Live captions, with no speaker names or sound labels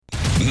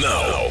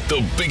Now,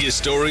 the biggest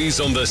stories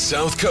on the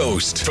South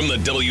Coast from the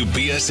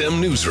WBSM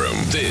Newsroom.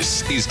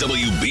 This is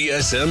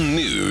WBSM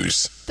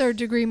News.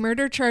 Third-degree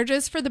murder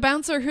charges for the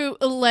bouncer who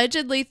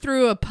allegedly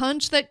threw a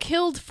punch that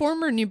killed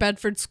former New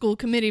Bedford School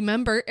Committee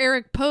member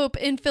Eric Pope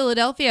in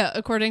Philadelphia,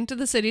 according to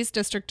the city's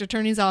district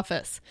attorney's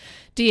office.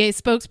 DA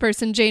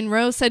spokesperson Jane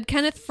Rowe said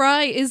Kenneth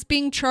Fry is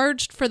being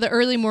charged for the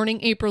early morning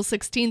April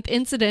 16th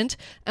incident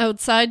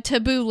outside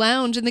Taboo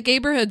Lounge in the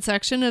Gayborhood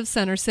section of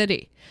Center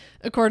City.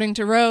 According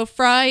to Rowe,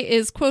 Fry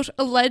is, quote,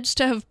 alleged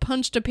to have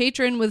punched a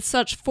patron with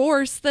such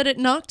force that it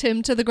knocked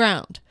him to the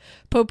ground.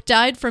 Pope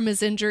died from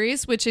his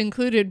injuries, which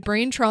included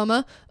brain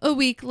trauma, a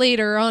week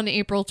later on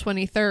April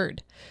 23rd.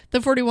 The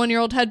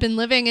 41-year-old had been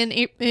living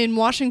in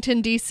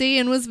Washington, D.C.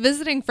 and was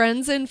visiting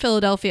friends in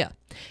Philadelphia.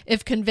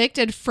 If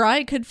convicted,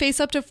 Fry could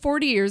face up to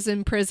 40 years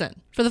in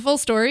prison. For the full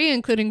story,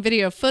 including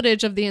video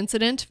footage of the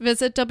incident,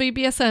 visit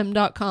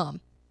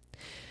WBSM.com.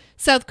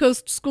 South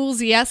Coast schools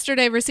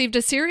yesterday received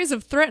a series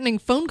of threatening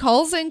phone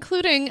calls,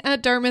 including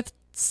at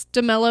Dartmouth's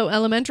DeMello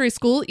Elementary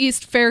School,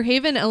 East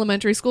Fairhaven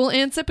Elementary School,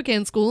 and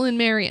Sippacan School in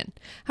Marion.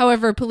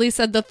 However, police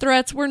said the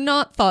threats were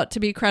not thought to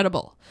be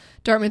credible.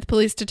 Dartmouth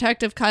Police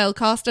Detective Kyle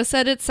Costa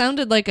said it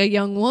sounded like a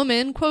young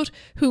woman, quote,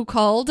 who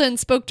called and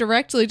spoke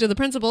directly to the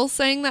principal,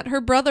 saying that her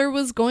brother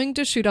was going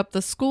to shoot up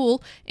the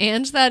school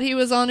and that he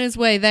was on his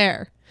way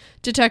there.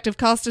 Detective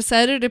Costa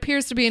said it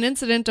appears to be an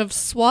incident of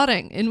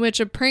swatting, in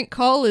which a prank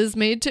call is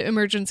made to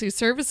emergency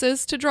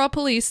services to draw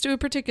police to a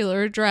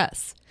particular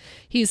address.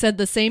 He said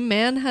the same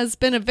man has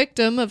been a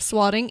victim of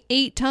swatting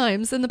 8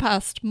 times in the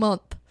past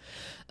month.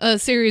 A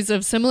series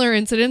of similar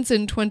incidents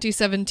in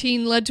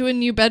 2017 led to a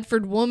New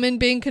Bedford woman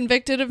being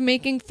convicted of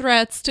making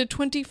threats to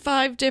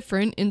 25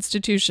 different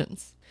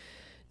institutions.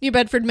 New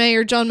Bedford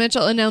Mayor John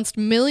Mitchell announced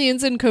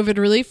millions in COVID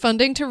relief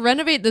funding to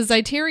renovate the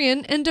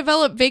Zeiterion and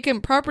develop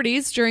vacant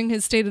properties during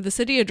his State of the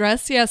City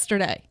address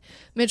yesterday.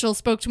 Mitchell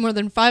spoke to more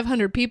than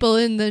 500 people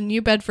in the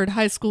New Bedford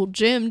High School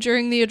gym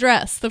during the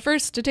address, the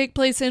first to take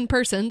place in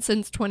person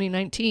since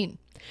 2019.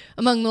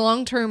 Among the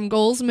long-term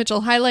goals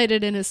Mitchell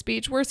highlighted in his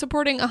speech were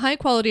supporting a high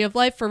quality of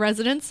life for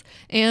residents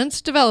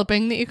and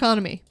developing the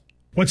economy.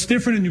 What's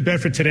different in New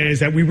Bedford today is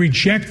that we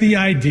reject the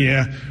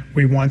idea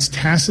we once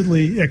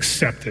tacitly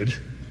accepted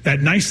that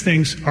nice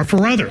things are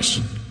for others.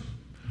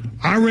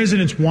 Our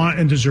residents want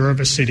and deserve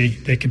a city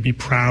they can be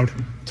proud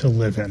to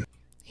live in.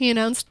 He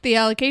announced the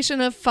allocation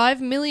of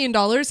 $5 million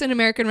in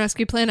American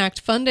Rescue Plan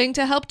Act funding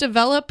to help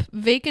develop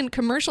vacant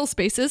commercial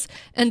spaces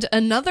and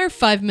another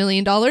 $5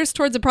 million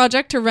towards a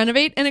project to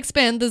renovate and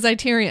expand the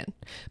Zeiterion.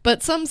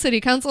 But some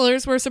city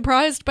councilors were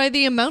surprised by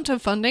the amount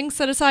of funding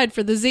set aside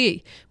for the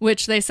Z,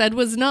 which they said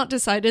was not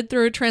decided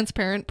through a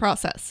transparent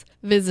process.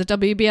 Visit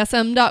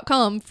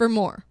WBSM.com for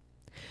more.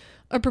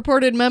 A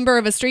purported member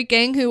of a street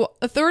gang who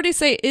authorities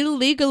say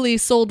illegally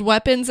sold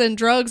weapons and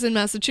drugs in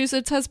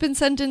Massachusetts has been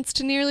sentenced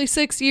to nearly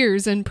 6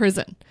 years in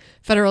prison.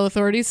 Federal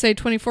authorities say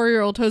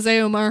 24-year-old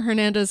Jose Omar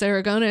Hernandez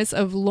Aragones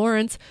of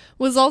Lawrence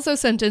was also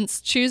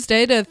sentenced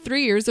Tuesday to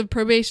 3 years of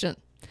probation.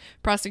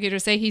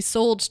 Prosecutors say he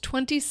sold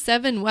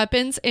 27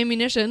 weapons,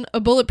 ammunition,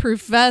 a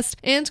bulletproof vest,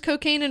 and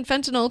cocaine and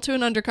fentanyl to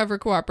an undercover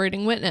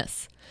cooperating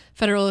witness.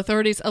 Federal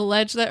authorities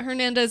allege that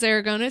Hernandez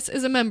Aragones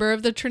is a member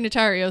of the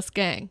Trinitarios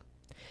gang.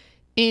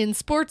 In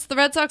sports, the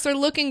Red Sox are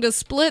looking to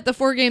split the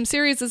 4-game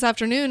series this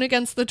afternoon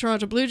against the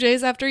Toronto Blue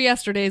Jays after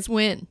yesterday's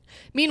win.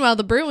 Meanwhile,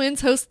 the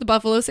Bruins host the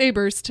Buffalo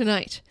Sabres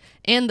tonight.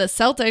 And the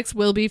Celtics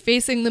will be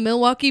facing the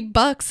Milwaukee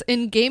Bucks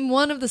in Game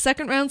 1 of the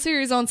second-round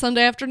series on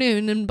Sunday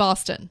afternoon in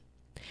Boston.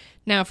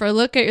 Now for a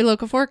look at your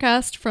local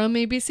forecast from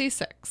ABC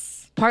 6.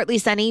 Partly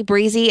sunny,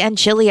 breezy, and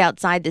chilly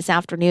outside this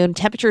afternoon.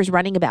 Temperatures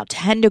running about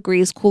 10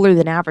 degrees cooler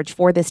than average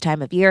for this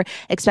time of year.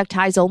 Expect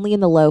highs only in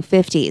the low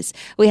 50s.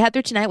 We head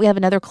through tonight. We have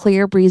another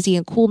clear, breezy,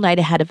 and cool night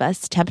ahead of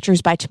us.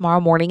 Temperatures by tomorrow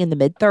morning in the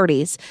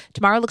mid-30s.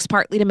 Tomorrow looks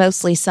partly to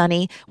mostly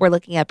sunny. We're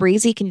looking at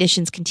breezy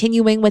conditions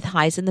continuing with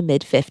highs in the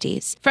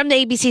mid-50s. From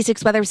the ABC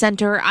 6 Weather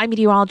Center, I'm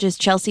meteorologist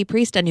Chelsea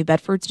Priest on New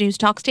Bedford's News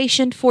Talk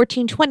Station,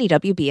 1420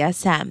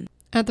 WBSM.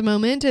 At the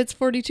moment, it's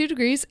 42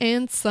 degrees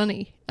and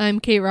sunny. I'm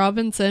Kate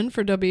Robinson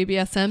for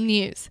WBSM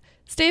News.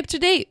 Stay up to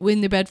date with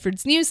New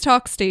Bedford's News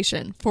Talk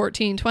Station,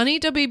 1420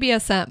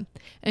 WBSM,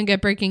 and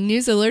get breaking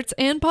news alerts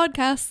and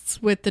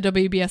podcasts with the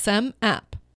WBSM app.